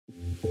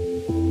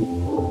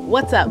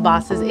What's up,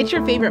 bosses? It's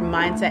your favorite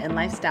mindset and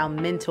lifestyle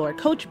mentor,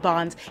 Coach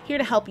Bonds, here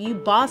to help you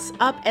boss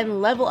up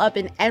and level up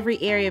in every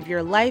area of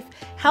your life,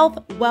 health,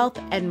 wealth,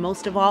 and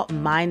most of all,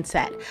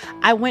 mindset.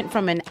 I went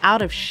from an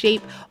out of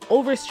shape,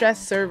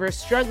 overstressed server,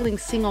 struggling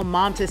single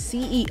mom to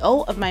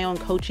CEO of my own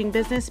coaching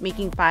business,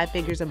 making 5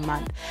 figures a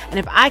month. And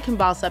if I can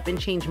boss up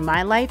and change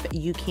my life,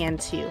 you can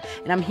too.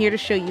 And I'm here to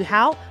show you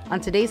how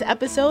on today's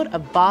episode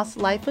of Boss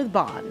Life with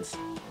Bonds.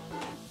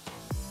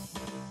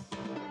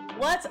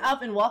 What's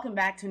up, and welcome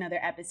back to another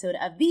episode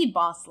of The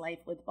Boss Life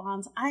with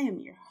Bonds. I am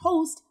your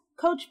host,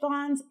 Coach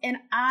Bonds, and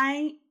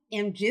I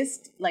am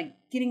just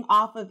getting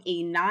off of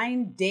a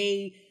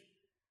 9-day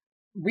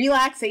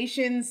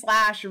relaxation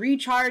 /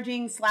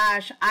 recharging /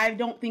 I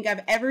don't think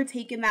I've ever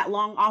taken that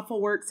long off of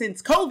work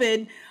since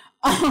COVID.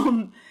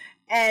 And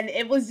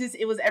it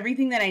was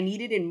everything that I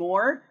needed and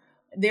more.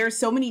 There are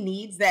so many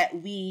needs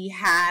that we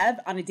have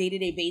on a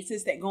day-to-day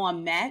basis that go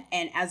unmet,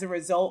 and as a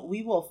result,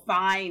 we will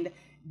find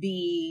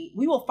a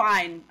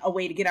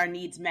way to get our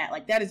needs met.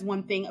 Like, that is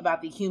one thing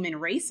about the human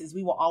race, is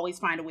we will always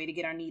find a way to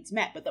get our needs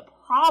met. But the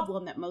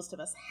problem that most of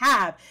us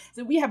have is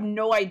that we have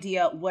no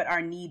idea what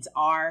our needs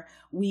are.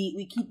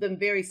 We keep them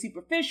very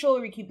superficial, or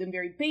we keep them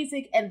very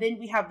basic, and then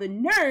we have the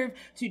nerve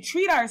to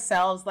treat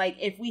ourselves like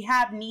if we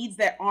have needs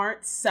that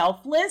aren't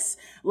selfless,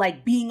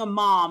 like being a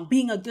mom,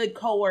 being a good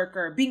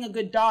coworker, being a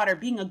good daughter,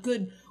 being a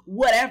good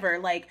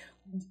whatever,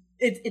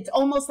 it's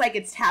almost like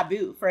it's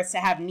taboo for us to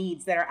have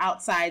needs that are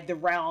outside the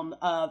realm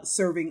of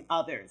serving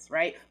others,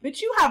 right?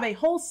 But you have a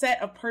whole set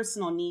of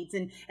personal needs.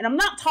 And I'm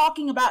not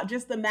talking about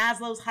just the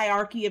Maslow's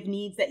hierarchy of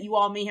needs that you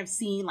all may have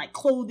seen, like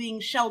clothing,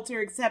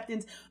 shelter,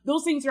 acceptance.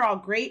 Those things are all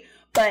great.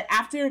 But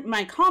after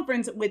my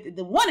conference with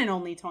the one and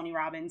only Tony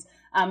Robbins,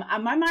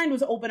 my mind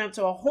was open up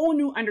to a whole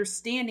new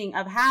understanding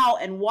of how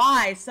and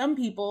why some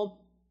people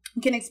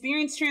can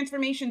experience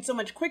transformation so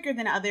much quicker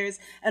than others,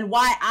 and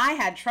why I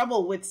had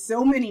trouble with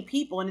so many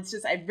people. And it's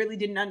just, I really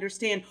didn't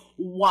understand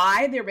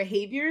why their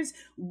behaviors,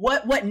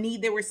 what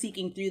need they were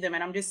seeking through them.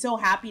 And I'm just so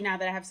happy now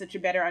that I have such a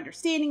better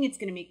understanding. It's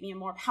going to make me a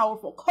more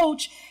powerful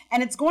coach,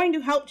 and it's going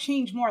to help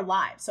change more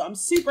lives. So I'm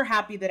super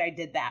happy that I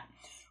did that.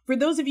 For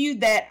those of you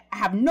that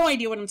have no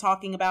idea what I'm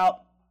talking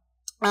about,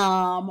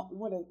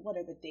 what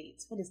are the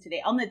dates? What is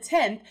today? On the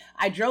 10th,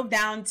 I drove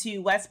down to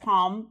West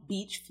Palm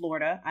Beach,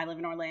 Florida. I live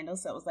in Orlando,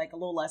 so it was like a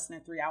little less than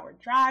a 3-hour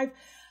drive.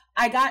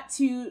 I got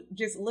to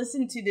just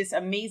listen to this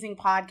amazing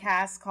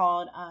podcast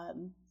called,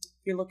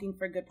 if you're looking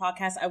for a good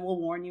podcast, I will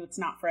warn you, it's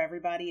not for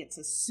everybody. It's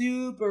a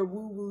super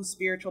woo-woo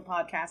spiritual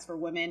podcast for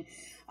women.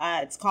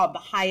 It's called The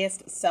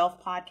Highest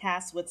Self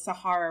Podcast with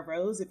Sahara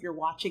Rose. If you're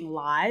watching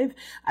live,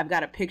 I've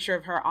got a picture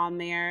of her on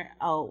there.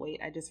 Oh,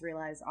 wait, I just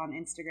realized on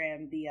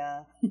Instagram,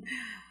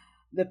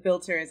 the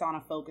filter is on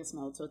a focus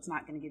mode, so it's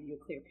not going to give you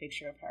a clear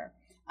picture of her.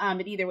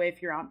 But either way,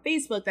 if you're on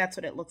Facebook, that's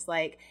what it looks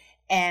like.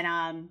 And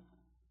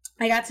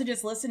I got to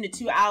just listen to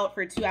 2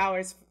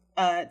 hours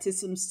to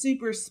some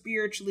super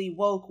spiritually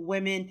woke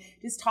women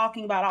just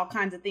talking about all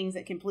kinds of things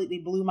that completely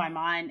blew my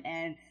mind.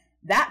 And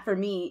that for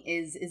me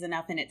is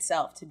enough in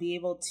itself, to be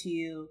able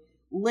to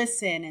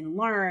listen and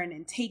learn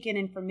and take in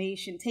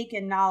information, take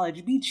in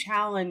knowledge, be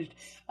challenged,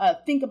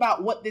 think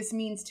about what this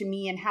means to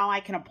me and how I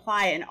can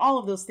apply it, and all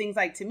of those things.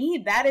 Like, to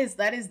me, that is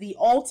the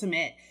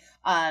ultimate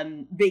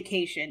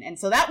vacation. And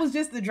so that was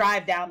just the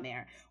drive down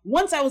there.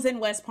 Once I was in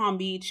West Palm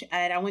Beach,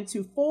 and I went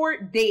to 4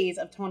 days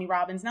of Tony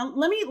Robbins. Now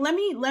let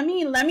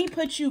me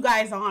put you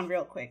guys on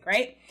real quick,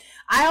 right?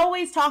 I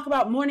always talk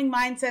about morning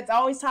mindsets. I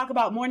always talk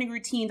about morning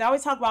routines. I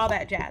always talk about all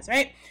that jazz,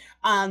 right?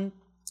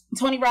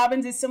 Tony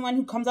Robbins is someone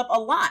who comes up a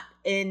lot.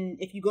 And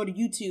if you go to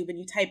YouTube and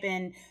you type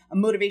in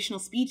motivational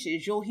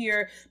speeches, you'll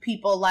hear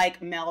people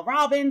like Mel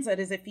Robbins, that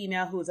is a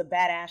female who is a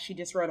badass. She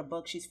just wrote a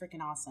book. She's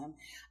freaking awesome.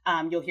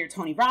 You'll hear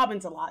Tony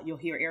Robbins a lot. You'll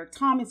hear Eric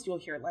Thomas. You'll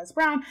hear Les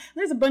Brown.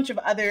 There's a bunch of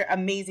other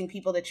amazing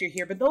people that you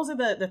hear, but those are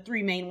the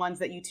 3 main ones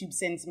that YouTube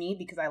sends me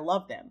because I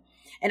love them.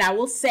 And I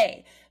will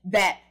say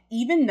that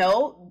even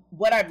though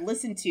what I've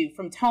listened to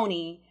from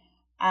Tony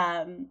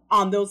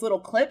on those little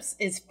clips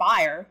is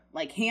fire,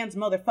 like hands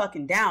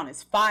motherfucking down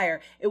is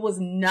fire, it was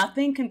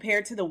nothing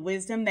compared to the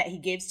wisdom that he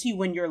gives to you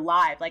when you're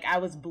live. Like, I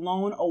was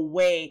blown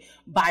away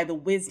by the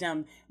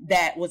wisdom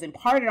that was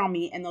imparted on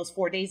me in those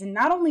 4 days. And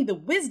not only the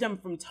wisdom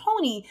from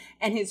Tony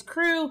and his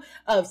crew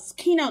of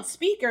keynote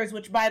speakers,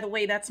 which, by the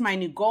way, that's my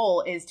new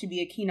goal, is to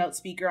be a keynote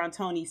speaker on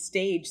Tony's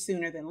stage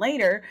sooner than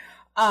later.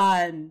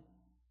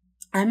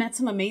 I met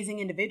some amazing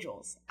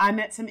individuals. I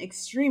met some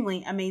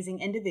extremely amazing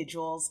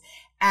individuals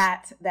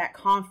at that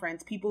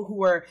conference. People who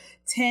were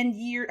 10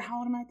 years, how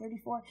old am I,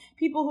 34?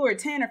 People who are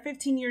 10 or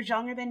 15 years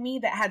younger than me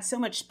that had so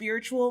much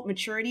spiritual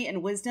maturity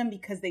and wisdom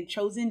because they've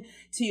chosen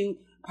to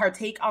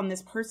partake on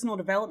this personal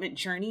development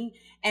journey.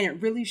 And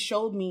it really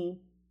showed me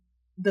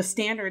the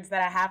standards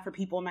that I have for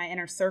people in my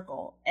inner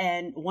circle.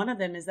 And one of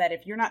them is that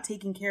if you're not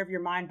taking care of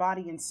your mind,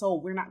 body, and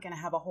soul, we're not going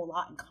to have a whole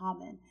lot in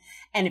common.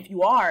 And if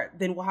you are,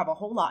 then we'll have a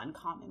whole lot in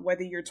common,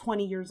 whether you're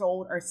 20 years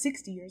old or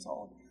 60 years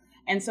old.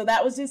 And so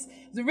that was just,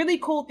 it was a really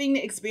cool thing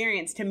to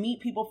experience, to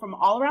meet people from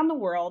all around the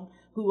world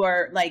who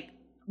are like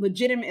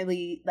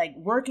legitimately like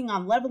working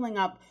on leveling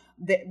up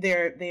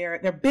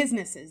their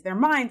businesses, their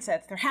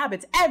mindsets, their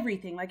habits,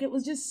 everything. Like, it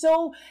was just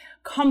so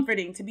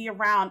comforting to be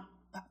around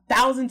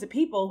thousands of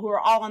people who are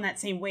all on that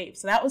same wave.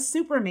 So that was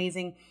super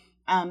amazing.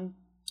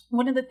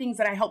 One of the things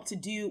that I hope to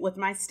do with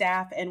my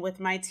staff and with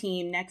my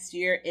team next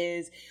year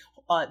is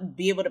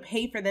be able to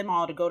pay for them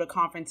all to go to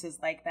conferences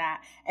like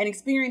that and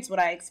experience what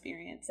I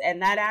experience.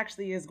 And that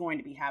actually is going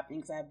to be happening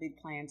because I have big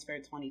plans for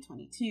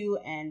 2022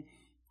 and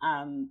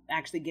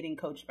actually getting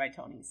coached by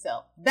Tony.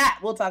 So that,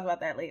 we'll talk about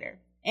that later.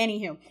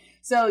 Anywho,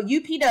 so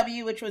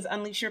UPW, which was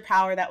Unleash Your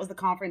Power, that was the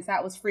conference.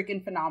 That was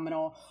freaking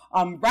phenomenal.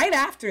 Right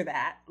after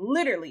that,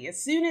 literally,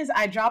 as soon as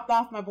I dropped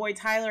off my boy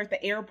Tyler at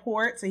the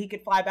airport so he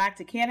could fly back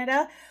to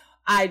Canada,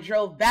 I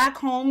drove back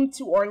home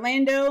to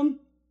Orlando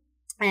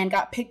and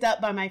got picked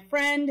up by my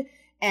friend,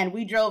 and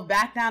we drove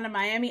back down to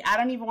Miami. I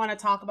don't even want to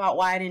talk about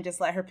why I didn't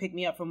just let her pick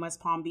me up from West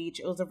Palm Beach.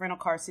 It was a rental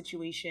car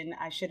situation.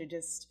 I should have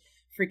just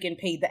freaking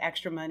paid the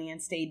extra money and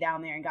stayed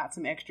down there and got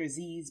some extra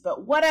Z's,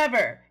 but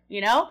whatever,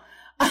 you know?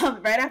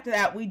 Right after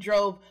that, we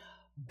drove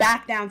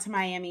back down to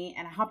Miami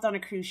and I hopped on a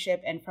cruise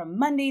ship. And from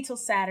Monday till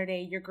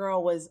Saturday, your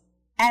girl was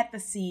at the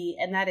sea.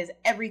 And that is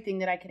everything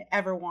that I could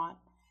ever want,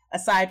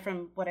 aside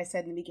from what I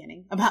said in the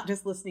beginning about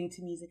just listening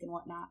to music and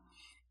whatnot.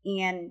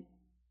 And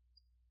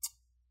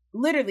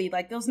literally,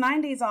 like, those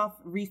 9 days off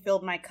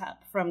refilled my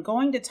cup, from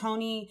going to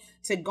Tony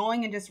to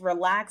going and just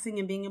relaxing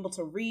and being able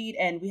to read.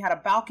 And we had a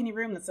balcony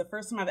room. That's the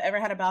first time I've ever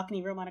had a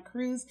balcony room on a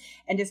cruise,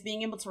 and just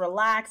being able to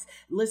relax,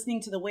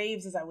 listening to the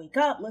waves as I wake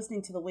up,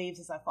 listening to the waves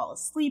as I fall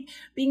asleep,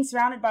 being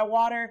surrounded by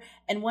water.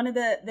 And one of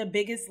the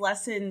biggest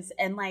lessons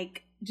and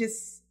like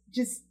just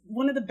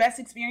one of the best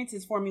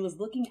experiences for me was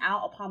looking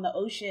out upon the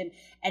ocean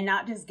and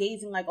not just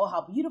gazing like, oh,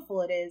 how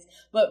beautiful it is,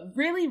 but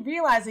really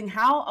realizing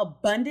how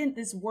abundant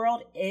this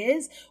world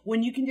is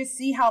when you can just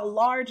see how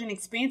large and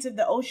expansive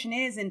the ocean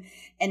is. And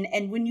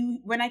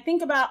when I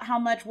think about how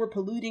much we're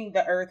polluting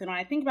the earth, and when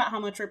I think about how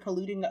much we're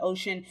polluting the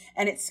ocean,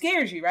 and it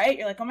scares you, right?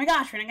 You're like, oh my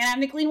gosh, we're not gonna have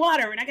any clean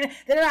water. We're not gonna,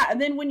 da-da-da.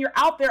 And then when you're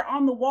out there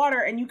on the water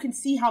and you can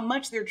see how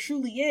much there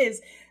truly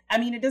is, I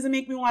mean, it doesn't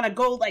make me want to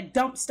go like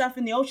dump stuff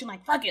in the ocean,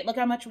 like, fuck it, look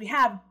how much we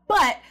have.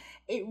 But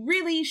it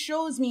really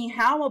shows me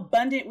how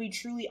abundant we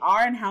truly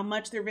are and how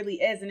much there really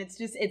is. And it's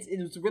just, it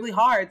was really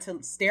hard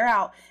to stare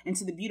out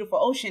into the beautiful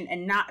ocean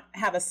and not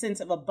have a sense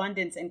of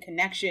abundance and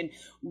connection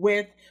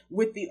with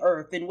the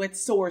earth and with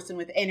source and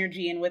with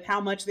energy and with how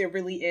much there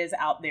really is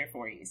out there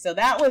for you. So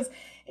that was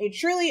a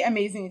truly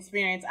amazing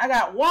experience. I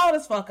got wild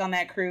as fuck on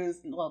that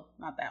cruise. Well,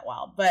 not that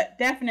wild, but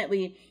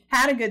definitely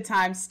had a good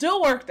time,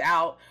 still worked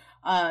out.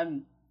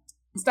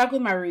 Stuck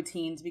with my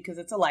routines because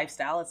it's a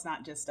lifestyle. It's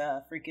not just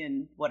a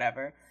freaking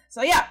whatever.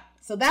 So yeah,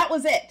 so that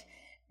was it.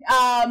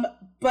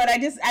 But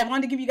I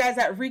wanted to give you guys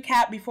that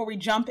recap before we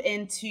jump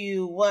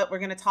into what we're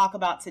going to talk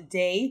about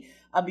today.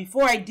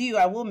 Before I do,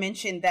 I will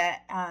mention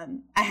that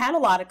I had a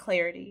lot of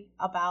clarity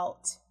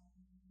about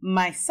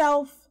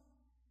myself,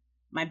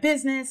 my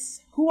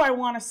business, who I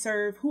want to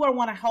serve, who I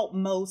want to help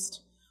most,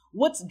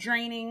 what's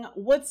draining,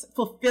 what's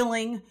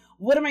fulfilling,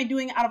 what am I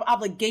doing out of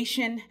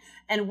obligation,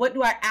 and what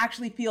do I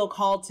actually feel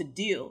called to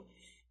do?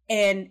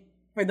 And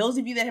for those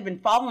of you that have been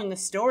following the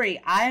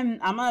story,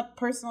 I'm a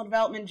personal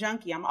development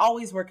junkie. I'm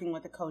always working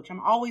with a coach. I'm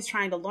always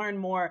trying to learn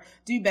more,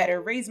 do better,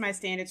 raise my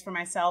standards for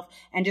myself,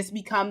 and just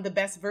become the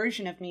best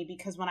version of me.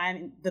 Because when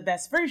I'm the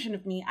best version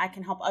of me, I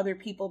can help other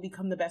people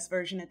become the best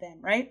version of them,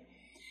 right?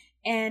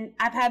 And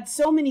I've had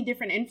so many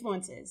different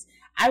influences.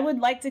 I would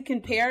like to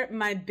compare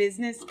my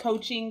business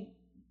coaching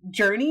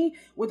journey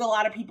with a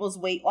lot of people's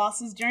weight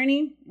losses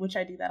journey, which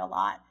I do that a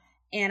lot.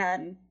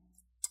 And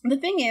the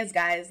thing is,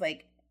 guys,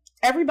 like,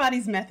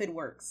 everybody's method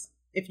works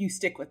if you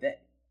stick with it.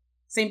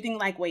 Same thing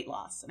like weight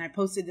loss. And I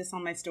posted this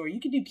on my story.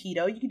 You can do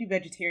keto, you can do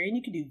vegetarian,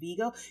 you can do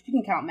vegan, you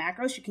can count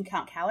macros, you can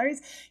count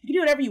calories, you can do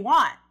whatever you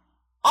want.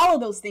 All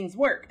of those things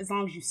work as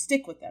long as you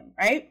stick with them,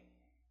 right?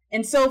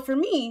 And so for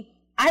me,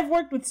 I've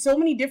worked with so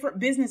many different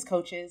business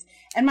coaches,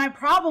 and my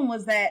problem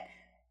was that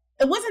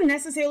it wasn't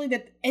necessarily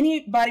that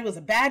anybody was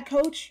a bad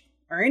coach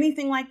or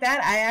anything like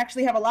that. I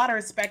actually have a lot of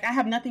respect. I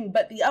have nothing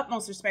but the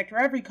utmost respect for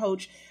every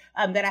coach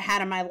that I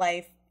had in my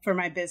life for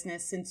my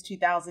business since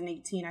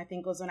 2018, I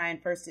think was when I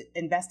first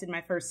invested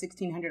my first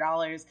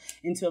 $1,600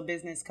 into a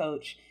business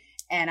coach.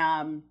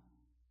 And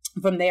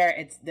from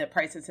there, the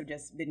prices have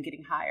just been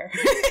getting higher.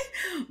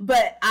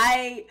 But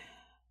I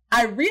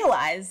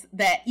realized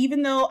that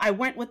even though I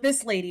went with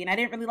this lady and I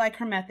didn't really like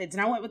her methods,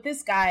 and I went with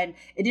this guy and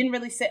it didn't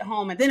really sit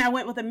home, and then I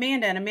went with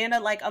Amanda, and Amanda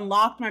like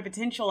unlocked my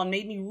potential and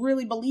made me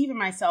really believe in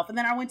myself. And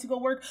then I went to go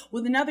work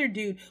with another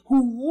dude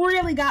who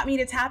really got me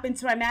to tap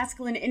into my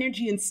masculine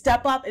energy and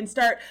step up and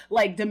start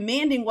like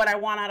demanding what I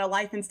want out of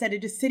life instead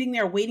of just sitting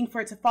there waiting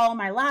for it to fall in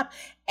my lap.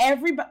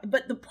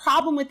 But the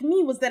problem with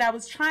me was that I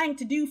was trying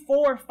to do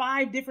 4 or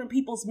 5 different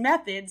people's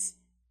methods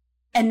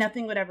and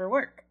nothing would ever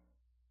work.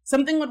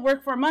 Something would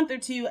work for a month or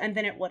two and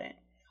then it wouldn't.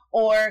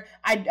 Or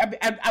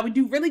I would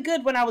do really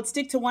good when I would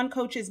stick to one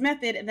coach's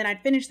method, and then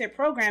I'd finish their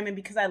program. And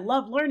because I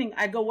love learning,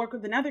 I'd go work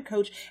with another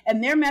coach,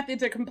 and their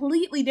methods are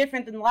completely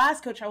different than the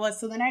last coach I was.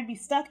 So then I'd be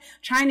stuck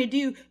trying to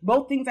do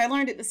both things I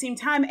learned at the same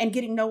time and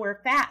getting nowhere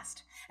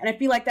fast. And I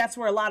feel like that's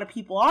where a lot of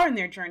people are in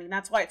their journey.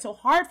 That's why it's so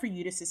hard for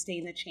you to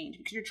sustain the change,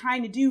 because you're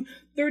trying to do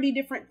 30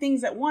 different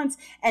things at once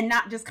and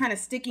not just kind of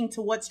sticking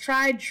to what's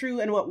tried, true,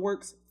 and what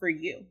works for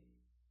you.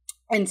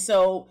 And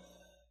so,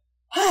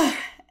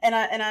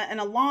 and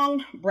a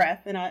long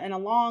breath and a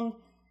long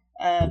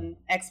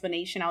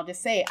explanation, I'll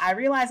just say, I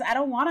realized I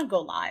don't want to go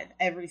live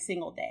every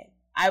single day.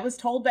 I was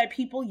told by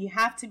people, you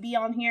have to be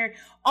on here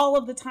all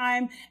of the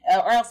time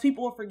or else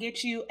people will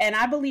forget you. And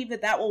I believe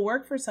that that will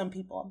work for some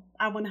people.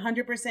 I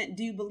 100%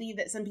 do believe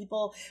that some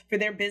people, for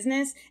their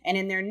business and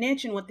in their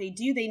niche and what they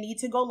do, they need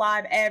to go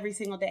live every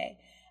single day.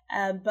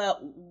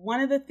 But one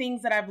of the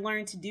things that I've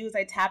learned to do as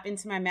I tap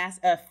into my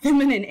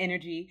feminine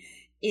energy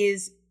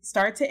is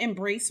start to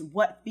embrace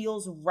what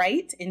feels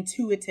right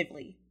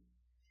intuitively.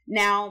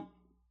 Now,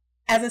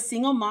 as a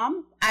single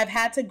mom, I've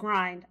had to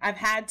grind. I've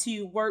had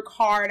to work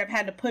hard. I've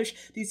had to push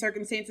these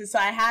circumstances. So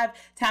I have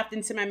tapped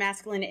into my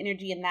masculine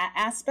energy in that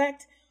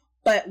aspect.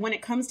 But when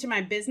it comes to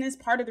my business,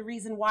 part of the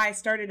reason why I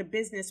started a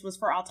business was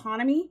for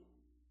autonomy.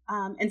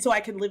 And so I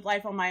could live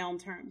life on my own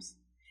terms.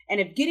 And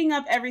if getting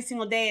up every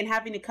single day and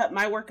having to cut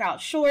my workout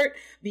short,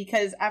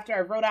 because after I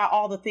wrote out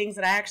all the things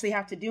that I actually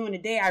have to do in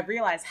a day, I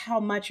realized how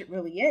much it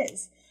really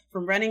is.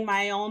 From running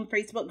my own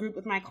Facebook group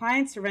with my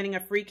clients to running a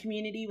free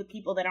community with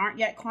people that aren't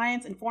yet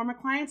clients and former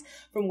clients,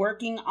 from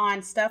working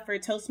on stuff for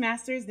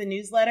Toastmasters, the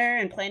newsletter,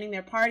 and planning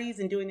their parties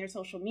and doing their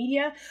social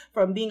media,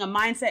 from being a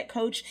mindset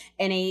coach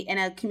in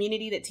a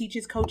community that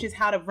teaches coaches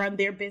how to run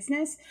their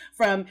business,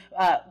 from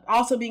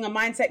also being a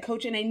mindset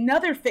coach in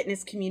another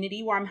fitness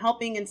community where I'm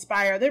helping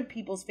inspire other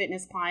people's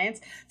fitness clients,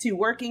 to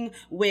working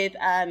with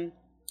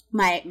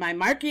my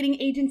marketing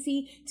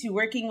agency, to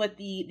working with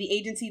the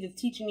agency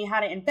that's teaching me how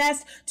to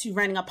invest, to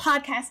running a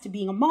podcast, to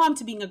being a mom,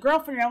 to being a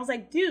girlfriend. And I was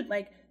like, dude,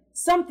 like,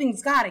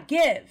 something's got to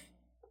give.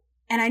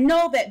 And I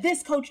know that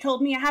this coach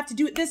told me I have to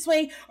do it this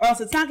way or else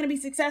it's not going to be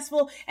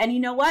successful. And you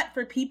know what?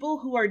 For people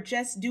who are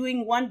just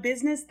doing one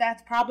business,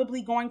 that's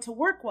probably going to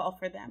work well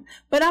for them.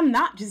 But I'm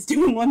not just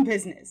doing one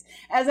business.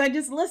 As I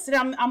just listed,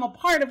 I'm a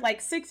part of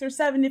like 6 or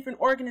 7 different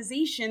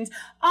organizations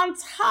on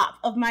top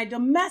of my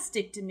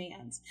domestic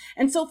demands.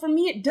 And so for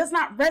me, it does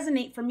not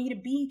resonate for me to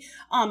be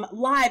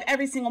live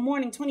every single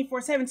morning,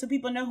 24/7, so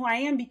people know who I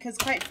am, because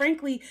quite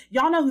frankly,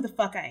 y'all know who the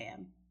fuck I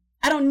am.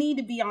 I don't need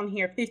to be on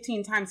here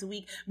 15 times a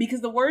week, because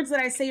the words that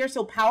I say are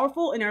so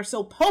powerful and are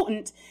so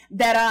potent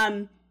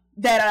that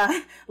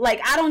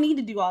like, I don't need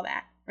to do all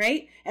that,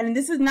 right? And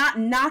this is not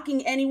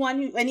knocking any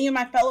of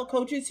my fellow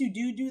coaches who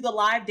do the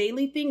live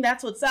daily thing.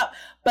 That's what's up.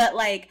 But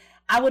like,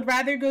 I would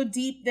rather go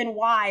deep than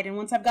wide. And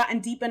once I've gotten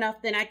deep enough,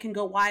 then I can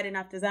go wide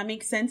enough. Does that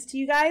make sense to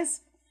you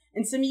guys?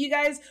 And some of you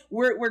guys,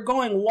 we're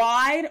going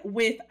wide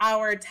with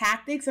our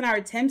tactics and our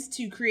attempts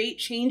to create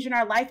change in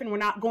our life, and we're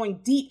not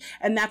going deep,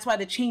 and that's why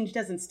the change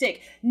doesn't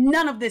stick.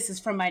 None of this is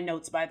from my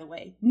notes, by the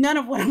way. None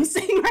of what I'm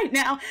saying right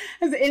now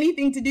has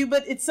anything to do,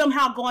 but it's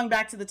somehow going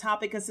back to the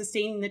topic of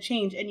sustaining the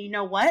change. And you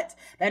know what?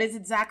 That is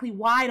exactly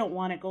why I don't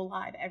want to go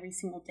live every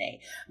single day,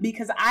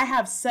 because I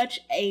have such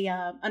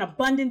an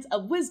abundance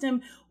of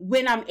wisdom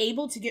when I'm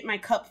able to get my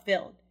cup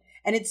filled.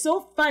 And it's so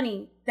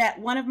funny that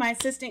one of my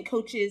assistant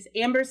coaches,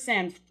 Amber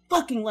Sims,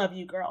 fucking love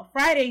you, girl.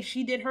 Friday,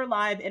 she did her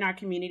live in our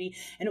community,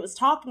 and it was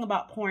talking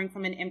about pouring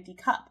from an empty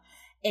cup.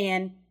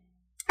 And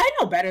I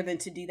know better than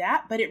to do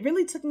that, but it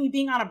really took me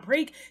being on a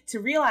break to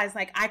realize,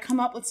 like, I come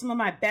up with some of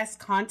my best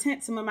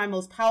content, some of my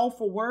most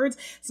powerful words,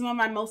 some of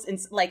my most,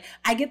 like,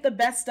 I get the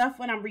best stuff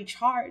when I'm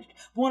recharged.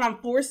 But when I'm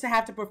forced to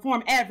have to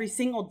perform every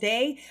single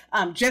day,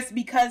 just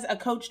because a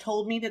coach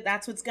told me that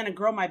that's what's going to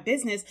grow my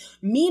business.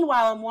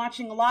 Meanwhile, I'm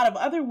watching a lot of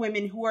other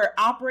women who are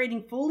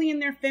operating fully in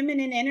their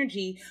feminine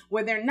energy,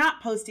 where they're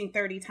not posting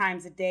 30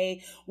 times a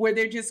day, where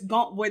they're just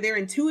where they're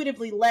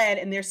intuitively led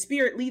and their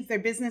spirit leads their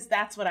business.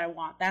 That's what I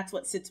want. That's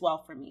what sits well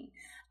for me.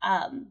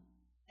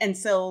 And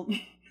so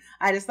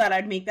I just thought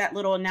I'd make that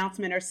little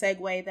announcement or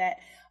segue that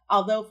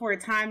although for a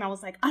time I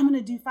was like, I'm going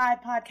to do 5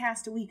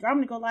 podcasts a week, or I'm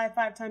going to go live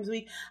 5 times a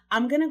week,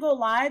 I'm going to go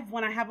live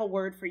when I have a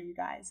word for you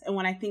guys and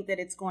when I think that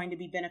it's going to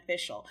be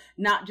beneficial,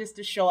 not just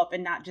to show up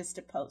and not just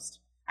to post.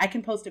 I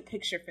can post a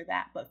picture for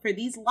that. But for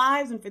these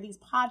lives and for these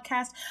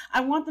podcasts,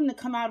 I want them to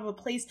come out of a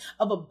place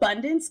of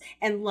abundance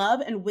and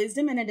love and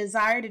wisdom and a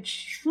desire to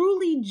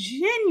truly,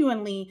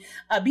 genuinely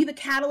be the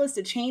catalyst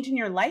to change in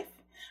your life.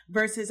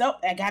 Versus, oh,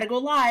 I gotta go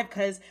live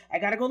because I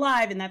gotta go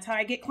live and that's how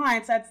I get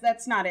clients.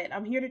 That's not it.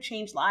 I'm here to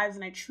change lives,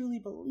 and I truly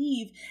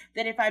believe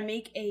that if I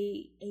make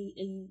a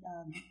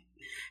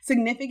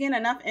significant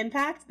enough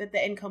impact, that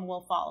the income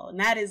will follow, and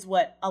that is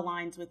what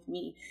aligns with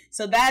me.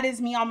 So that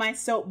is me on my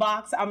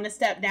soapbox. I'm gonna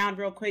step down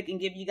real quick and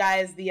give you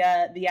guys the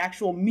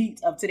actual meat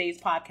of today's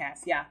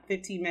podcast. Yeah,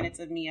 15 minutes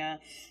of me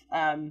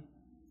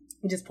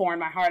just pouring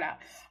my heart out.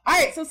 All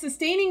right, so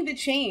sustaining the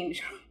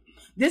change.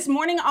 This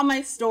morning on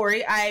my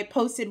story, I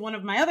posted one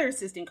of my other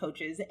assistant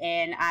coaches,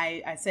 and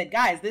I said,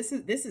 guys, this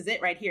is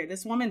it right here.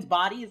 This woman's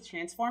body is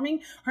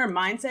transforming. Her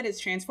mindset is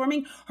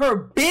transforming. Her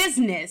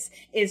business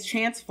is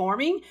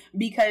transforming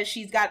because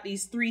she's got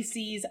these 3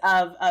 C's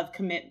of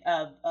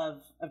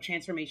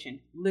transformation.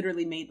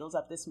 Literally made those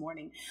up this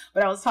morning.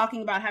 But I was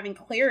talking about having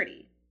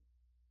clarity.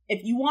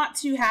 If you want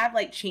to have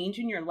like change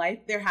in your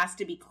life, there has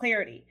to be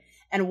clarity.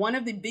 And one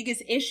of the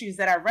biggest issues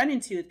that I run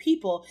into with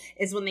people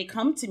is when they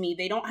come to me,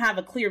 they don't have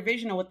a clear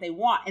vision of what they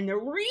want. And the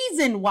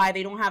reason why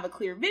they don't have a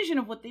clear vision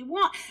of what they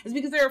want is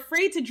because they're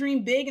afraid to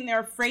dream big and they're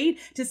afraid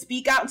to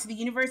speak out into the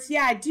universe.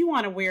 Yeah, I do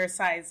want to wear a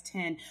size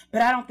 10,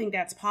 but I don't think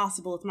that's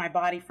possible with my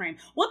body frame.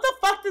 What the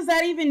fuck does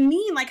that even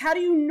mean? Like, how do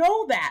you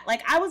know that?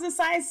 Like, I was a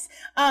size,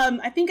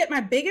 I think at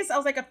my biggest, I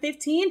was like a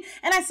 15,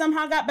 and I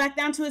somehow got back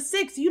down to a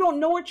 6. You don't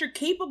know what you're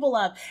capable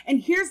of.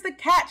 And here's the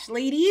catch,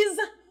 ladies.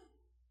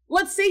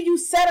 Let's say you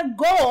set a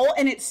goal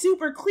and it's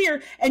super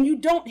clear and you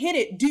don't hit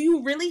it. Do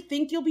you really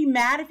think you'll be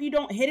mad if you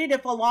don't hit it,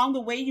 if along the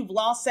way you've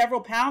lost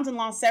several pounds and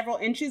lost several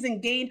inches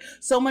and gained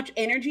so much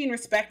energy and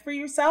respect for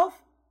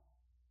yourself?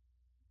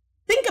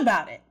 Think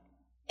about it.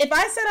 If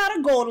I set out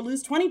a goal to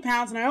lose 20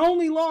 pounds and I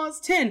only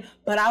lost 10,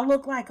 but I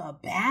look like a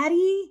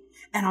baddie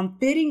and I'm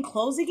fitting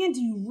clothes again,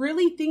 do you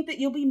really think that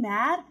you'll be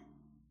mad?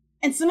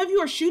 And some of you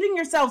are shooting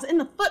yourselves in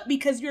the foot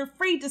because you're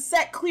afraid to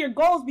set clear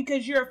goals,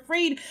 because you're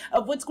afraid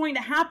of what's going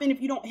to happen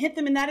if you don't hit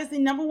them. And that is the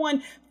number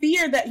one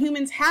fear that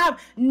humans have.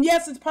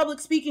 Yes, it's public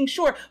speaking,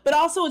 sure, but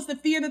also it's the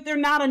fear that they're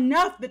not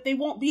enough, that they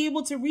won't be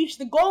able to reach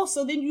the goal,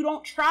 so then you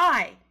don't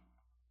try.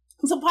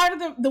 So part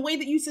of the way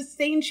that you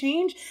sustain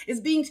change is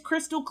being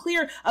crystal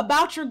clear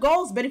about your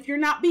goals. But if you're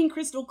not being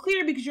crystal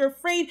clear because you're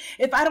afraid,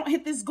 if I don't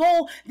hit this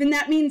goal, then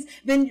that means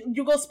then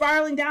you'll go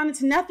spiraling down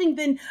into nothing,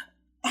 then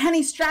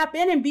honey, strap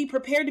in and be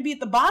prepared to be at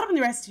the bottom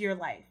the rest of your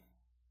life,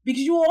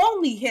 because you will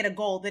only hit a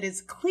goal that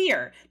is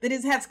clear, that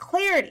has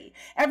clarity.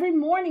 Every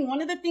morning,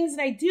 one of the things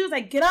that I do is I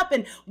get up,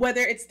 and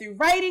whether it's through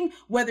writing,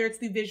 whether it's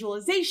through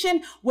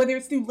visualization, whether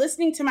it's through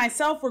listening to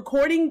myself,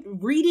 recording,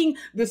 reading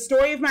the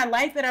story of my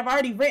life that I've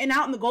already written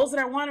out and the goals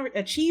that I want to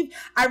achieve,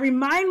 I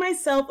remind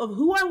myself of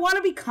who I want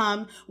to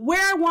become,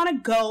 where I want to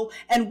go,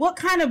 and what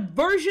kind of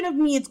version of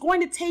me it's going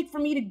to take for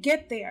me to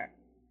get there.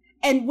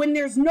 And when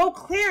there's no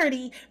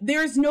clarity,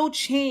 there's no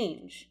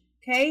change.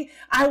 Okay.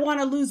 I want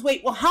to lose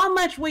weight. Well, how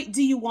much weight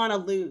do you want to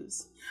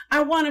lose?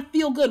 I want to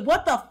feel good.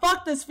 What the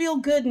fuck does feel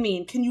good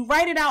mean? Can you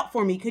write it out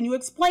for me? Can you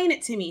explain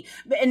it to me?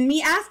 And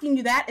me asking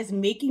you that is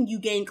making you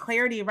gain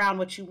clarity around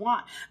what you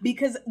want.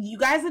 Because you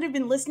guys that have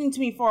been listening to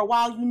me for a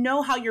while, you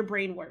know how your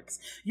brain works.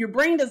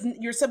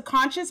 Your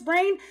subconscious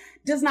brain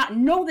does not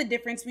know the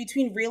difference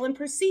between real and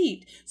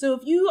perceived. So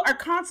if you are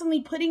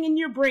constantly putting in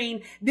your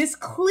brain this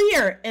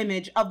clear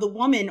image of the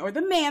woman or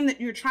the man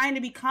that you're trying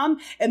to become,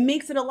 it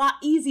makes it a lot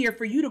easier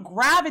for you to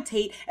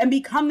gravitate and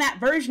become that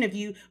version of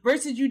you,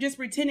 versus you just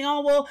pretending,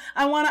 oh, well,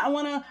 I want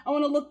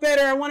to look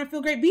better. I want to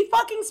feel great. Be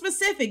fucking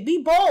specific.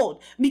 Be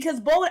bold,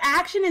 because bold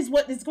action is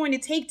what it's going to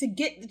take to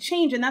get the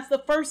change. And that's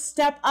the first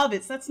step of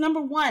it. So that's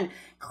number one,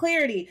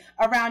 clarity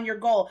around your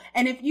goal.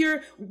 And if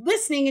you're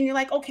listening and you're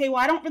like, okay,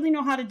 well, I don't really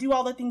know how to do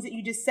all the things that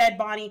you just said,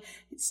 Bonnie,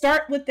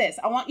 start with this.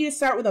 I want you to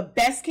start with a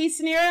best case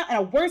scenario and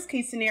a worst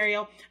case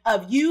scenario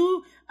of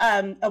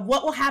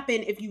what will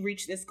happen if you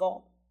reach this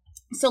goal.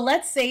 So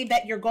let's say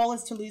that your goal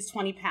is to lose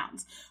 20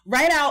 pounds.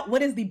 Write out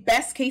what is the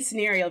best case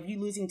scenario of you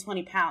losing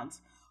 20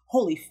 pounds.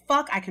 Holy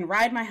fuck, I can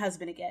ride my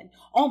husband again.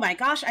 Oh my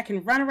gosh, I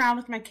can run around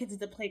with my kids at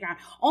the playground.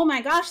 Oh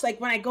my gosh,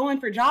 like when I go in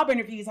for job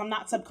interviews, I'm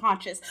not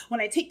subconscious.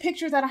 When I take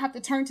pictures, I don't have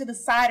to turn to the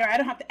side, or I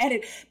don't have to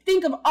edit.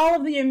 Think of all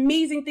of the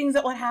amazing things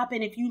that would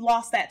happen if you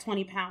lost that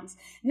 20 pounds.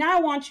 Now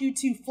I want you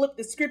to flip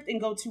the script and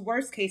go to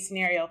worst case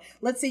scenario.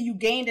 Let's say you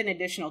gained an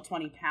additional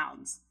 20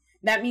 pounds.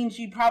 That means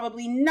you'd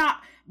probably not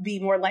be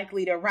more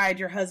likely to ride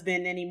your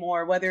husband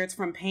anymore, whether it's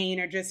from pain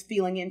or just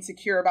feeling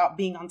insecure about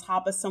being on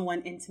top of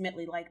someone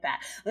intimately like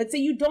that. Let's say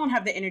you don't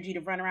have the energy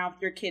to run around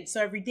with your kids.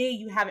 So every day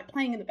you have it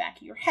playing in the back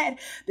of your head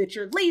that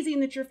you're lazy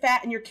and that you're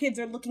fat, and your kids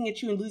are looking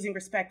at you and losing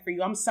respect for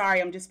you. I'm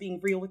sorry. I'm just being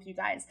real with you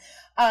guys.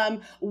 A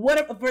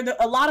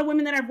lot of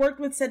women that I've worked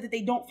with said that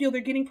they don't feel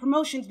they're getting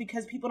promotions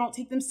because people don't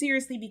take them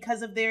seriously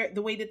because of the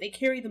way that they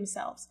carry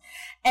themselves.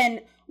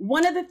 And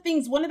one of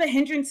the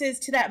hindrances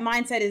to that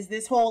mindset is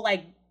this whole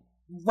like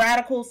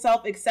radical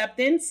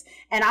self-acceptance.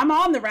 And I'm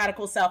on the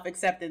radical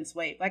self-acceptance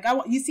wave. Like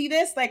you see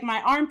this, like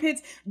my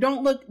armpits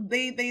don't look,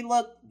 they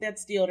look,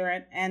 that's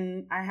deodorant,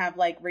 and I have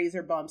like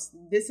razor bumps.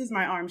 This is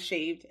my arms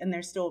shaved and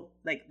they're still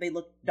like, they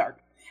look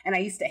dark. And I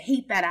used to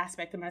hate that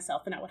aspect of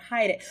myself and I would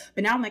hide it.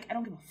 But now I'm like, I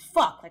don't give a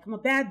fuck. Like I'm a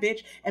bad bitch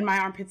and my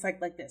armpits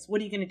like this.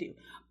 What are you going to do?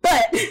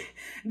 But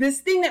this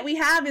thing that we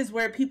have is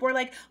where people are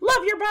like,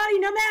 love your body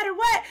no matter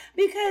what,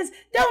 because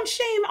don't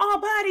shame all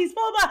bodies,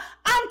 blah, blah.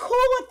 I'm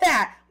cool with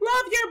that.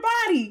 Love your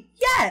body.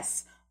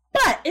 Yes.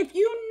 But if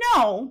you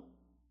know,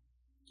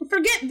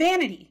 forget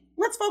vanity.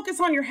 Let's focus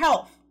on your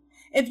health.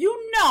 if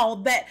you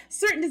know that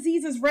certain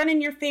diseases run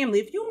in your family,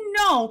 if you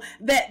know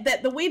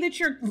that the way that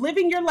you're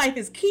living your life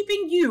is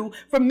keeping you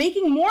from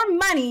making more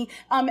money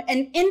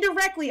and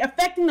indirectly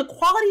affecting the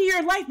quality of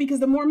your life, because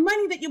the more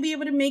money that you'll be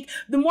able to make,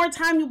 the more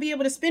time you'll be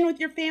able to spend with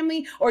your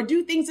family or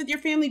do things with your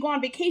family, go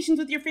on vacations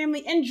with your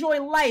family,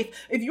 enjoy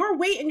life. If your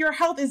weight and your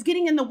health is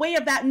getting in the way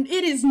of that,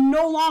 it is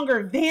no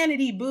longer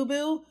vanity,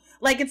 boo-boo.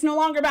 Like, it's no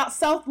longer about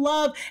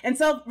self-love and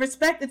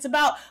self-respect. It's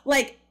about,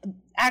 like,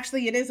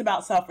 actually, it is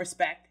about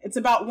self-respect. It's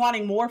about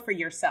wanting more for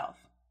yourself.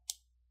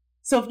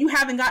 So if you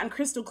haven't gotten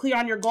crystal clear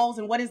on your goals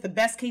and what is the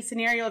best case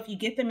scenario, if you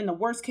get them in the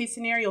worst case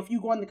scenario, if you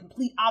go in the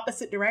complete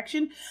opposite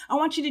direction, I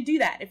want you to do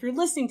that. If you're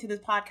listening to this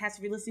podcast,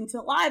 if you're listening to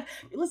it live,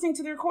 if you're listening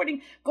to the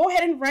recording, go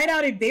ahead and write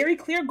out a very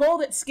clear goal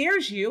that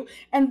scares you,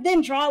 and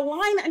then draw a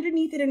line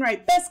underneath it and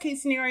write best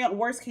case scenario and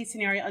worst case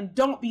scenario, and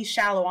don't be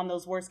shallow on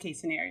those worst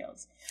case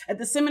scenarios. At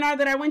the seminar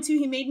that I went to,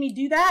 he made me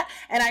do that,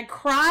 and I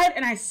cried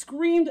and I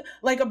screamed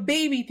like a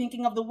baby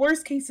thinking of the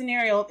worst case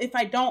scenario if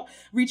I don't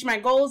reach my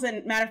goals,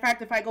 and matter of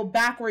fact, if I go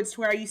backwards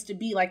to where I used to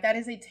be. Like, that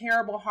is a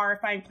terrible,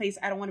 horrifying place.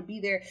 I don't want to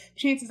be there.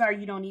 Chances are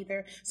you don't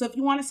either. So if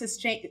you want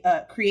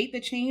to create the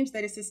change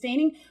that is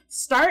sustaining,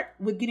 start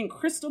with getting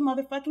crystal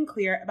motherfucking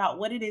clear about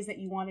what it is that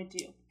you want to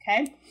do,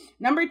 okay?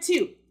 Number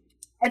 2,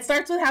 it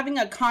starts with having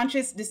a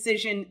conscious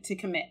decision to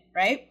commit,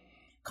 right?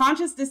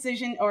 Conscious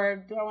decision, or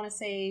do I want to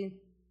say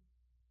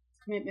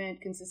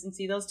commitment,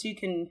 consistency, those two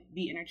can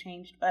be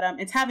interchanged, but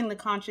it's having the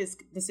conscious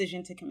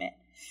decision to commit.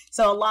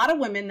 So a lot of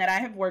women that I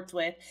have worked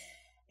with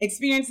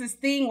experience this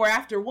thing where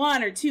after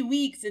 1 or 2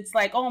 weeks, it's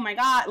like, oh my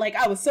God, like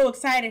I was so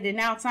excited and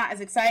now it's not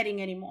as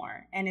exciting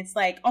anymore. And it's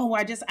like, oh,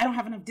 I don't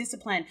have enough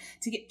discipline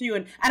to get through,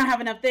 and I don't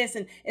have enough this.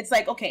 And it's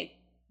like, okay,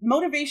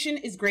 motivation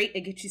is great.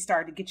 It gets you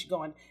started, get you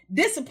going.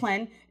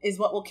 Discipline is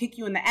what will kick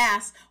you in the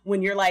ass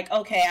when you're like,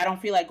 okay, I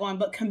don't feel like going.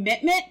 But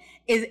commitment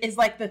is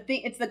like the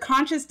thing. It's the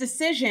conscious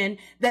decision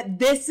that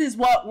this is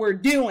what we're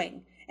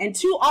doing. And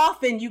too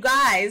often, you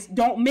guys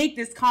don't make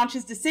this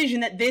conscious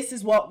decision that this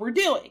is what we're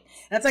doing.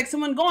 That's like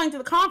someone going to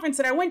the conference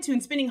that I went to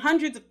and spending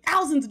hundreds of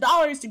thousands of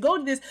dollars to go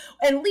to this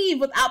and leave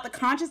without the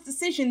conscious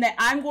decision that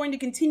I'm going to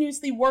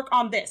continuously work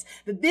on this,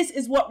 that this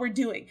is what we're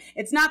doing.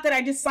 It's not that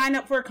I just signed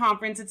up for a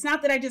conference. It's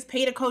not that I just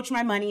paid a coach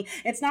my money.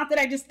 It's not that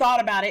I just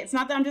thought about it. It's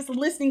not that I'm just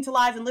listening to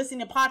lives and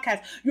listening to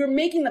podcasts. You're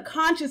making the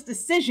conscious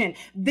decision.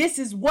 This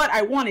is what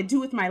I want to do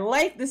with my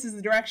life. This is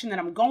the direction that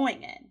I'm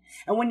going in.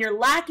 And when you're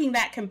lacking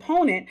that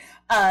component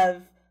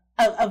of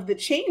the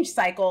change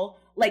cycle,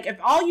 like if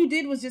all you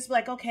did was just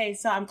like, okay,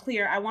 so I'm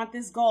clear, I want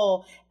this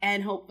goal,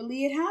 and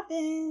hopefully it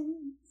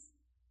happens.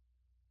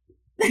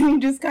 And you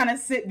just kind of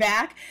sit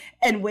back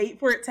and wait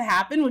for it to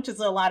happen, which is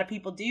what a lot of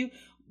people do.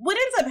 What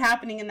ends up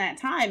happening in that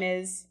time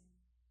is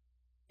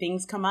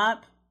things come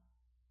up.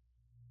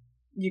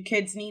 Your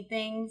kids need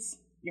things.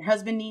 Your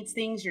husband needs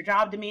things. Your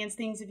job demands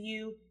things of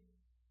you.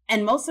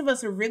 And most of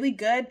us are really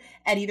good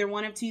at either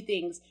one of two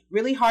things: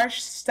 really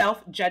harsh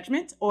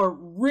self-judgment or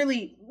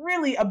really,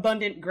 really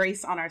abundant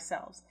grace on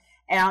ourselves.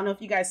 And I don't know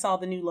if you guys saw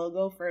the new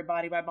logo for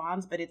Body by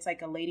Bonds, but it's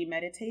like a lady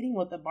meditating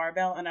with a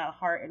barbell and a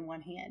heart in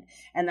one hand.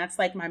 And that's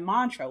like my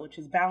mantra, which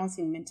is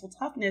balancing mental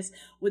toughness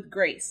with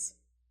grace.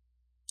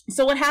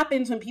 So what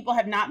happens when people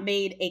have not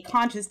made a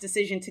conscious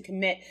decision to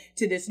commit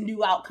to this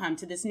new outcome,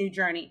 to this new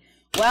journey?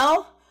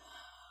 Well,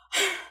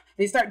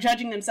 they start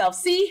judging themselves.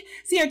 See,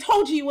 I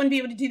told you wouldn't be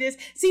able to do this.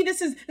 See,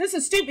 this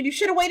is stupid. You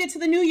should have waited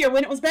till the new year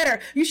when it was better.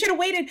 You should have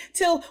waited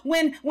till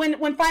when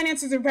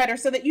finances are better,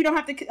 so that you don't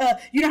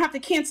have to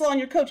cancel on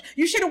your coach.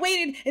 You should have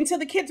waited until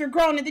the kids are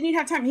grown, and then you'd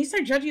have time. And you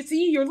start judging.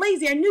 See, you're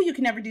lazy. I knew you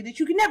could never do this.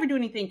 You could never do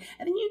anything.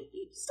 And then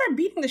you start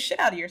beating the shit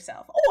out of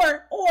yourself.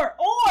 Or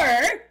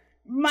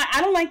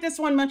I don't like this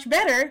one much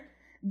better.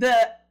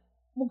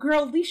 Well,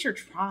 girl, at least you're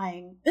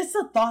trying. It's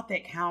the thought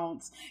that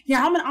counts.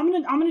 Yeah, I'm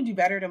gonna do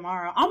better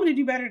tomorrow. I'm gonna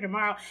do better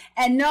tomorrow.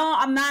 And no,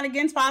 I'm not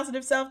against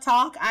positive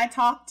self-talk. I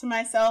talk to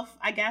myself.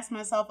 I gas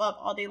myself up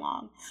all day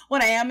long.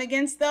 What I am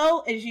against,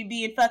 though, is you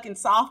being fucking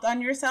soft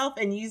on yourself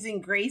and using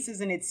grace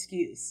as an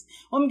excuse.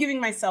 Well, I'm giving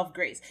myself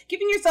grace.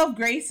 Giving yourself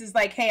grace is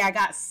like, hey, I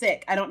got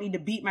sick. I don't need to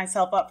beat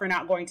myself up for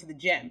not going to the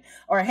gym.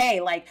 Or, hey,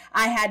 like,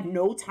 I had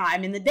no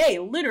time in the day.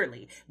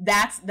 Literally.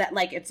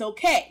 Like, it's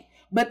okay.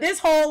 But this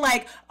whole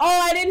like,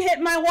 oh, I didn't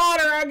hit my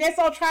water, I guess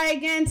I'll try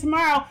again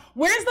tomorrow.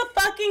 Where's the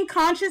fucking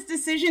conscious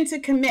decision to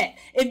commit?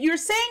 If you're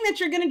saying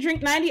that you're going to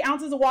drink 90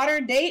 ounces of water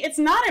a day, it's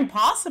not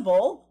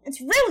impossible. It's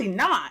really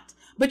not.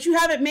 But you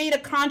haven't made a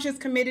conscious,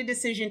 committed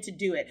decision to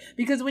do it.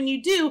 Because when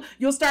you do,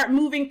 you'll start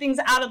moving things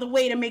out of the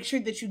way to make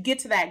sure that you get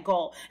to that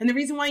goal. And the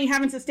reason why you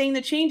haven't sustained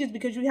the change is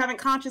because you haven't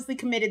consciously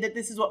committed that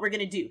this is what we're going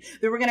to do.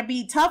 That we're going to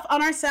be tough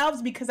on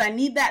ourselves because I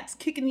need that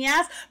kick in the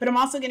ass, but I'm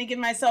also going to give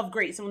myself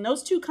grace. And when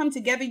those two come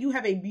together, you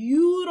have a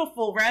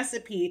beautiful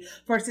recipe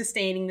for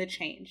sustaining the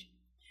change.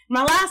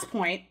 My last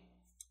point,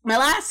 my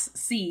last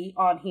C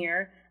on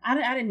here,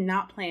 I did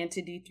not plan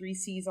to do 3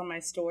 C's on my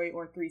story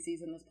or 3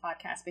 C's in this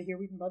podcast, but here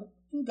we can go.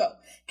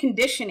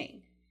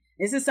 Conditioning.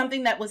 This is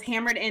something that was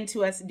hammered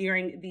into us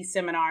during the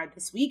seminar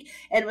this week,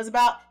 and it was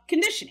about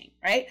conditioning,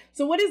 right?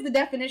 So what is the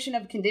definition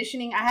of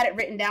conditioning? I had it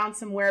written down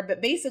somewhere,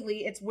 but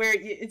basically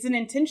it's an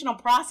intentional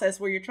process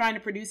where you're trying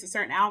to produce a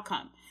certain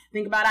outcome.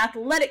 Think about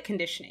athletic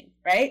conditioning,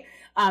 right?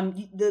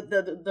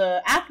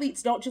 The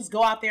athletes don't just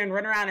go out there and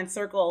run around in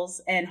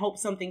circles and hope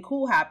something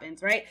cool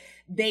happens, right?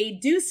 They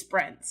do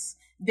sprints.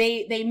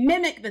 They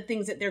mimic the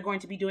things that they're going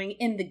to be doing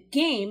in the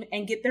game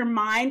and get their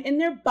mind and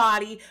their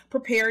body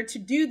prepared to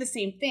do the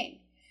same thing.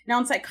 Now,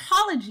 in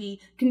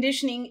psychology,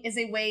 conditioning is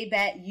a way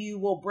that you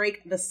will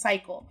break the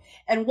cycle.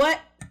 And this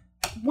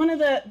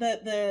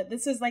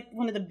is like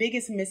one of the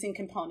biggest missing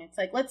components.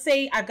 Like, let's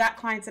say I've got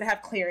clients that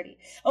have clarity.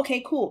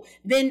 Okay, cool.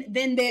 Then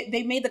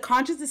they made the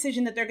conscious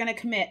decision that they're going to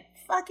commit.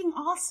 Fucking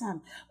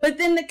awesome. But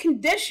then the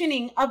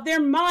conditioning of their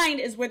mind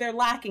is where they're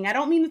lacking. I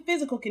don't mean the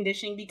physical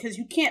conditioning, because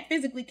you can't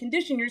physically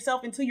condition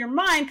yourself until your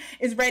mind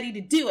is ready to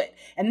do it.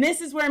 And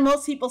this is where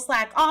most people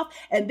slack off.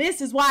 And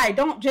this is why I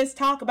don't just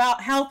talk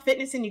about health,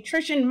 fitness, and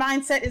nutrition.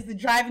 Mindset is the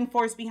driving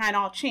force behind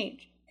all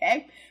change.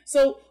 Okay.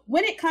 So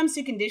when it comes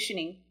to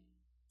conditioning,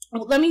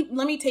 let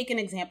me take an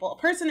example. A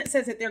person that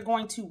says that they're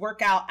going to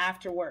work out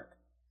after work,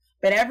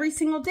 but every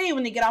single day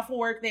when they get off of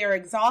work, they are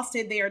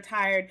exhausted, they are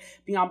tired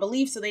beyond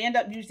belief. So they end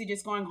up usually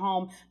just going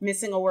home,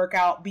 missing a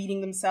workout,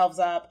 beating themselves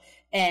up,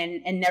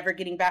 and never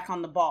getting back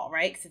on the ball,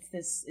 right?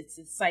 Because it's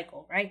this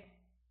cycle, right?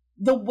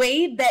 The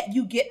way that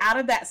you get out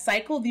of that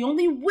cycle, the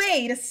only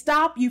way to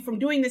stop you from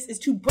doing this is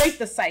to break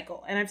the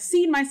cycle. And I've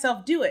seen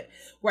myself do it,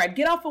 where I'd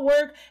get off of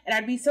work and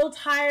I'd be so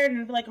tired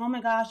and I'd be like, oh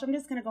my gosh, I'm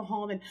just going to go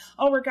home and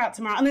I'll work out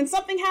tomorrow. And then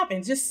something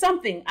happens, just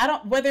something.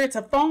 Whether it's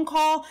a phone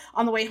call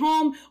on the way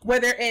home,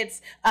 whether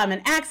it's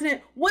an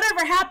accident,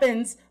 whatever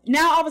happens,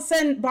 now all of a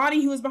sudden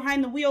Bonnie, who was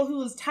behind the wheel, who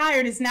was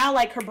tired, is now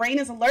like, her brain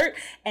is alert.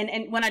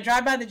 And when I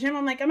drive by the gym,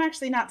 I'm like, I'm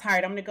actually not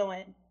tired. I'm going to go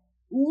in.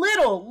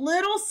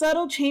 Little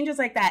subtle changes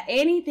like that,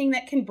 anything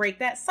that can break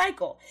that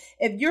cycle.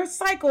 If your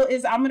cycle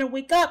is, I'm going to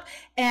wake up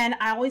and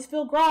I always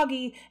feel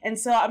groggy, and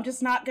so I'm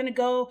just not going to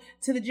go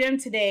to the gym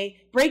today,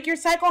 break your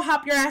cycle,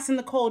 hop your ass in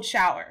the cold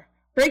shower.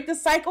 Break the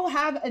cycle,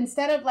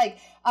 instead of like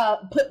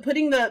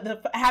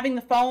having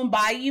the phone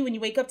by you when you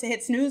wake up to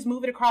hit snooze,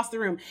 move it across the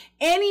room.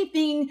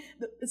 Anything,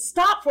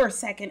 stop for a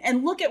second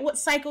and look at what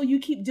cycle you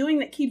keep doing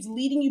that keeps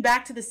leading you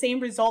back to the same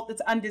result that's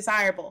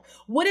undesirable.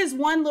 What is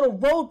one little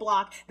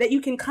roadblock that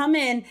you can come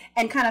in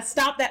and kind of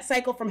stop that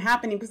cycle from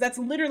happening? Because that's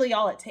literally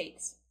all it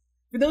takes.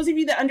 For those of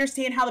you that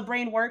understand how the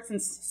brain works and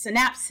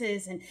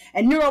synapses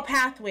and neural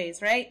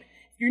pathways, right?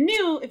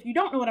 If you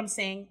don't know what I'm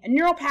saying, a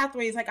neural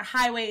pathway is like a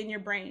highway in your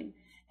brain.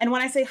 And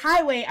when I say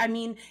highway, I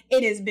mean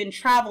it has been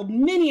traveled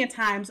many a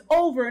times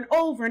over and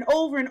over and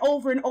over and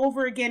over and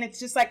over again. It's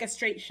just like a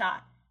straight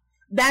shot.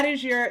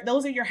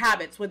 Those are your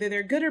habits, whether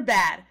they're good or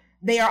bad.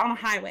 They are on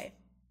a highway.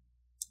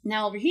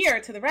 Now over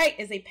here to the right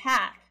is a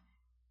path.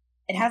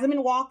 It hasn't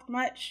been walked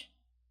much.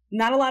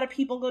 Not a lot of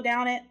people go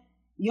down it.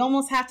 You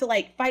almost have to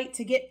like fight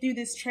to get through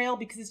this trail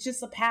because it's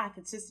just a path.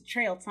 It's just a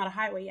trail. It's not a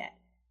highway yet.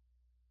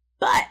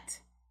 But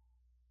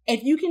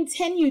if you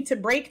continue to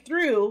break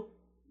through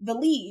the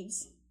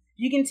leaves,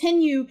 you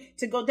continue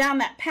to go down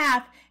that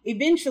path,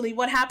 eventually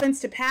what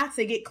happens to paths?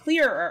 They get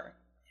clearer.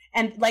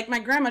 And like my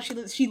grandma,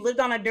 she lived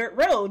on a dirt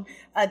road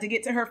to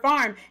get to her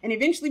farm. And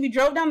eventually we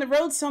drove down the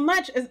road so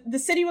much, the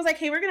city was like,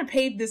 hey, we're going to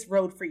pave this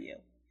road for you.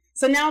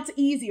 So now it's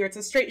easier. It's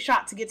a straight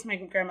shot to get to my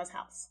grandma's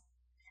house.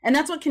 And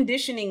that's what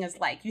conditioning is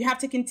like. You have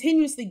to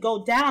continuously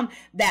go down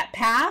that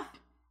path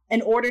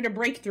in order to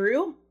break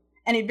through.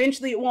 And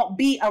eventually it won't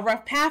be a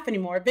rough path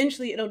anymore.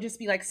 Eventually it'll just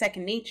be like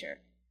second nature.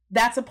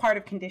 That's a part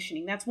of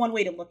conditioning. That's one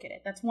way to look at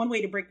it. That's one way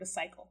to break the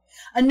cycle.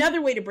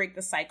 Another way to break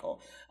the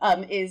cycle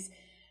is,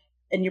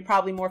 and you're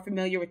probably more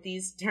familiar with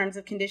these terms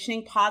of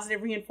conditioning,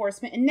 positive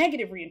reinforcement and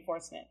negative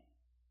reinforcement.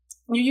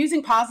 When you're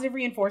using positive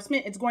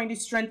reinforcement, it's going to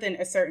strengthen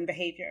a certain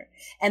behavior.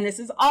 And this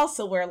is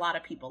also where a lot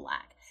of people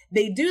lack.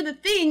 They do the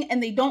thing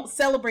and they don't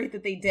celebrate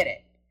that they did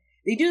it.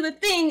 They do the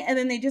thing and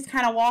then they just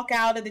kind of walk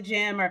out of the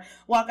gym or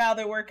walk out of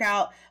their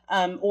workout,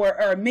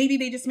 or maybe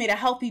they just made a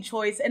healthy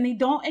choice and they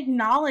don't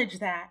acknowledge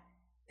that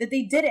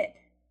they did it.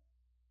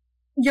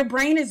 Your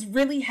brain is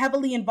really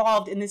heavily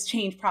involved in this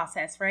change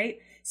process, right?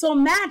 So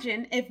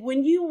imagine if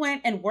when you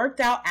went and worked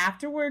out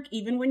after work,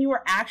 even when you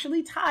were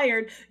actually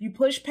tired, you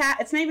push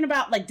past. It's not even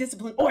about like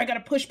discipline. Oh, I got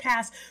to push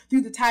past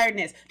through the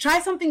tiredness.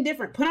 Try something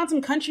different. Put on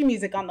some country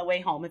music on the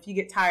way home if you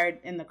get tired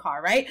in the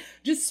car, right?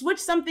 Just switch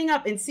something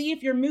up and see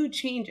if your mood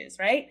changes,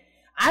 right?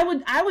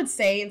 I would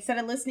say instead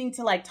of listening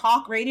to like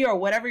talk radio or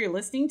whatever you're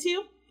listening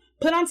to,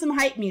 put on some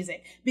hype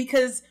music,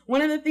 because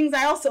one of the things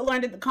I also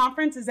learned at the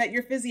conference is that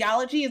your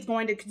physiology is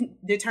going to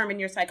determine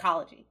your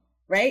psychology,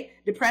 right?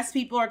 Depressed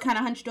people are kind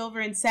of hunched over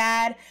and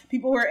sad.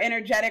 People who are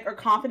energetic or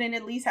confident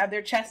at least have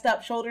their chest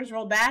up, shoulders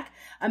rolled back.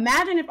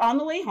 Imagine if on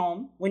the way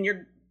home, when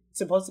you're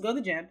supposed to go to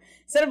the gym,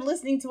 instead of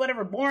listening to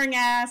whatever boring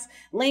ass,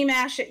 lame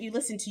ass shit you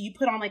listen to, you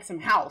put on like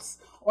some house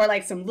or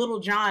like some Little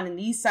John and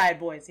the East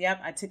Side Boys.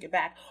 Yep, I took it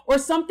back. Or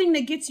something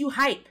that gets you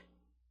hype.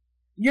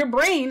 Your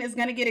brain is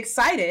going to get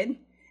excited.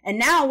 And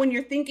now when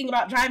you're thinking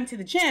about driving to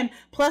the gym,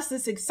 plus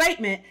this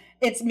excitement,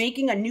 it's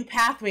making a new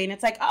pathway. And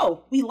it's like,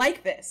 oh, we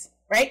like this,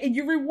 right? And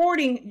you're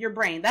rewarding your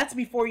brain. That's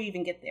before you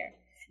even get there.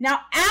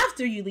 Now,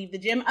 after you leave the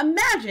gym,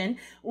 imagine,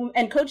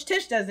 and Coach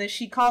Tish does this,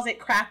 she calls it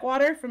crack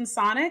water from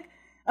Sonic.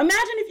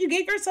 Imagine if you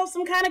gave yourself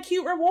some kind of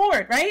cute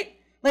reward, right?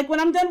 Like when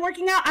I'm done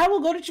working out, I will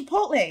go to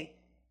Chipotle.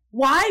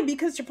 Why?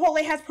 Because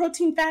Chipotle has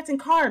protein, fats, and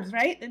carbs,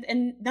 right?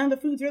 And none of the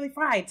food's really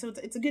fried, so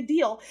it's a good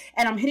deal.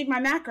 And I'm hitting my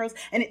macros,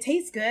 and it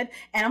tastes good.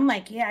 And I'm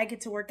like, yeah, I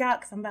get to work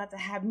out because I'm about to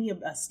have me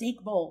a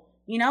steak bowl,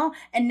 you know?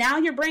 And now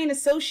your brain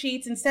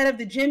associates, instead of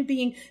the gym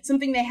being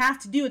something they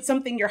have to do, it's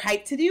something you're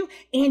hyped to do,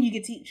 and you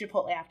get to eat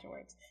Chipotle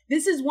afterwards.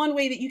 This is one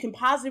way that you can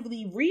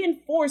positively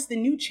reinforce the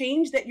new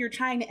change that you're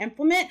trying to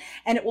implement,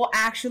 and it will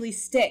actually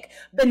stick.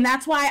 And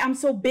that's why I'm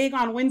so big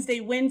on Wednesday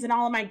wins in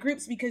all of my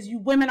groups, because you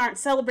women aren't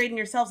celebrating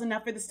yourselves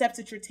enough for the steps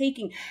that you're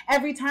taking.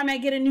 Every time I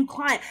get a new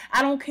client,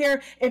 I don't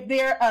care if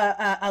they're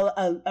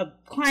a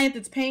client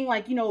that's paying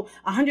like, you know,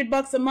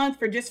 $100 a month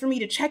for me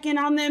to check in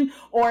on them,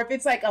 or if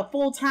it's like a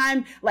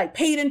full-time, like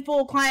paid in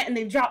full client and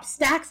they've dropped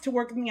stacks to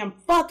work with me, I'm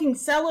fucking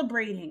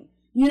celebrating.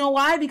 You know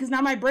why? Because now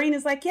my brain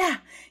is like, yeah,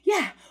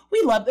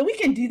 we love that. We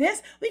can do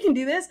this.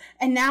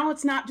 And now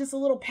it's not just a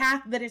little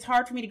path that is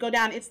hard for me to go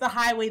down. It's the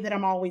highway that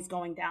I'm always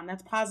going down.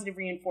 That's positive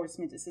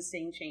reinforcement to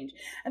sustain change.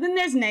 And then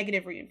there's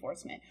negative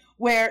reinforcement,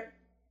 where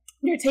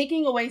you're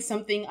taking away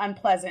something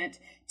unpleasant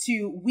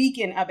to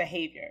weaken a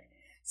behavior.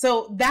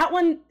 So that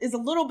one is a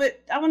little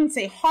bit, I wouldn't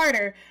say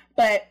harder,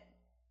 but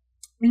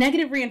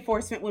negative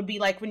reinforcement would be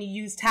like when you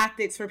use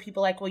tactics for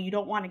people like, well, you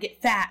don't want to get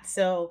fat,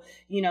 so,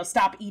 you know,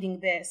 stop eating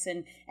this.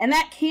 And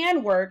that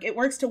can work. It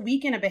works to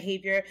weaken a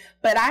behavior,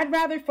 but I'd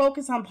rather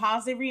focus on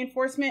positive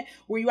reinforcement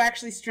where you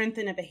actually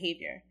strengthen a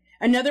behavior.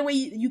 Another way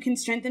you can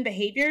strengthen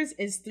behaviors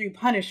is through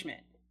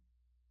punishment,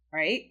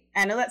 right?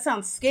 I know that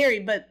sounds scary,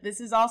 but this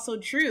is also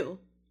true.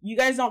 You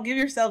guys don't give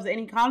yourselves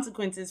any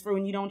consequences for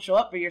when you don't show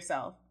up for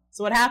yourself.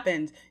 So what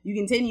happens? You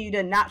continue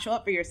to not show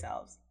up for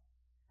yourselves.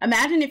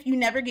 Imagine if you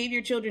never gave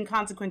your children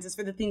consequences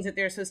for the things that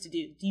they're supposed to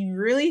do. Do you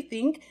really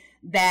think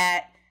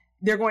that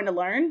they're going to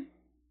learn?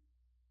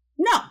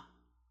 No.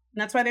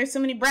 And that's why there's so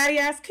many bratty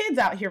ass kids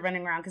out here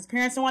running around, because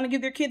parents don't want to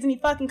give their kids any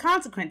fucking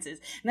consequences.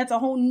 And that's a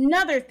whole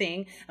nother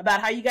thing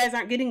about how you guys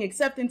aren't getting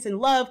acceptance and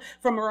love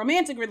from a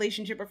romantic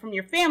relationship or from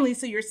your family.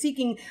 So you're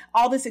seeking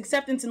all this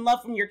acceptance and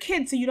love from your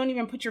kids, so you don't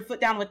even put your foot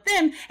down with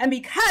them. And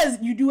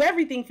because you do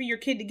everything for your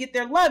kid to get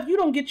their love, you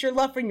don't get your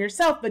love from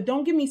yourself. But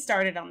don't get me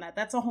started on that.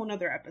 That's a whole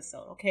nother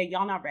episode. Okay,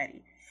 y'all not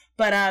ready.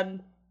 But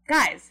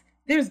guys,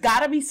 there's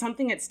gotta be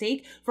something at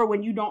stake for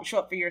when you don't show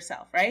up for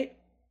yourself, right?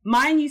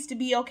 Mine used to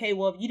be, okay,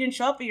 well, if you didn't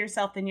show up for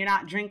yourself, then you're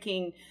not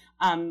drinking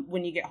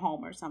when you get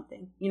home or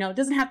something. You know, it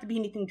doesn't have to be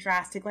anything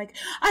drastic, like,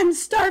 I'm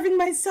starving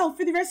myself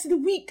for the rest of the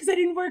week because I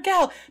didn't work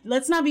out.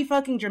 Let's not be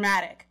fucking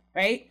dramatic,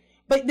 right?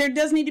 But there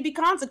does need to be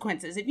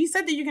consequences. If you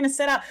said that you're going to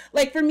set out,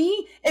 like for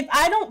me, if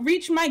I don't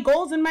reach my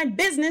goals in my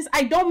business,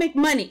 I don't make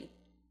money.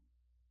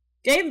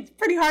 Okay, it's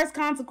pretty harsh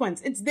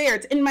consequence. It's there.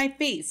 It's in my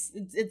face.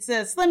 It's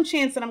a slim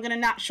chance that I'm going to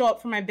not show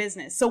up for my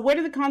business. So what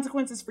are the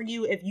consequences for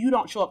you if you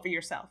don't show up for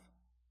yourself?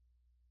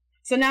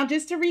 So now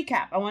just to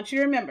recap, I want you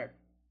to remember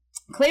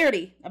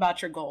clarity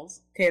about your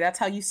goals. Okay, that's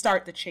how you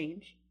start the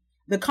change.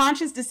 The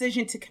conscious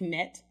decision to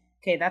commit.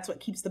 Okay, that's what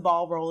keeps the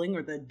ball rolling,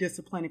 or the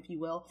discipline, if you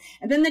will.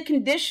 And then the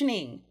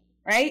conditioning,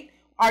 right?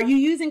 Are you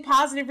using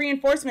positive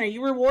reinforcement? Are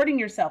you rewarding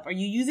yourself? Are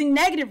you using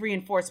negative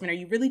reinforcement? Are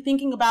you really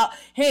thinking about,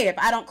 hey, if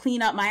I don't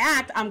clean up my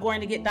act, I'm going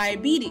to get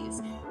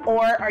diabetes?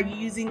 Or are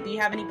you do you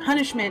have any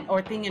punishment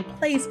or thing in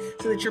place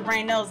so that your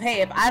brain knows,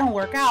 hey, if I don't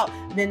work out,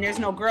 then there's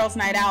no girls'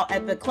 night out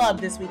at the club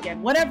this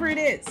weekend, whatever it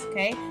is,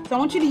 okay? So I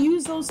want you to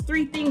use those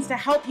 3 things to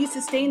help you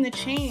sustain the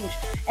change.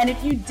 And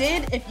if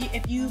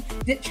you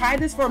try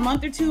this for a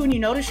month or 2 and you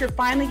notice you're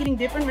finally getting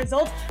different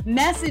results,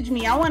 message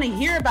me. I want to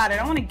hear about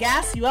it. I want to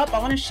gas you up. I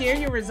want to share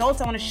your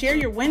results. I want to share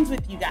your wins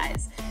with you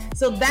guys.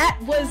 So that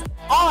was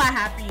all I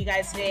have for you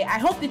guys today. I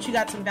hope that you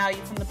got some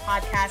value from the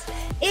podcast.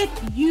 If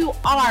you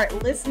are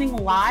listening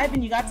live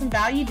and you got some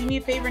value, do me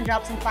a favor and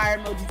drop some fire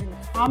emojis in the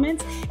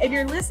comments. If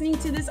you're listening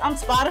to this on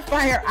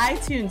Spotify or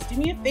iTunes, do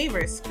me a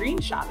favor,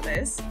 screenshot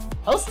this,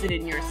 post it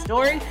in your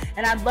story,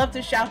 and I'd love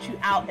to shout you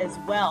out as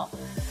well.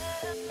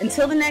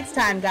 Until the next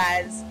time,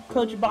 guys,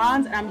 Coach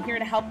Bonds, and I'm here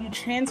to help you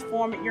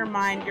transform your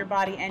mind, your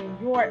body, and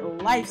your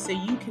life so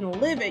you can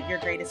live at your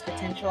greatest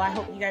potential. I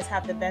hope you guys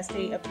have the best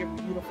day of your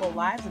beautiful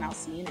lives, and I'll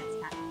see you next time.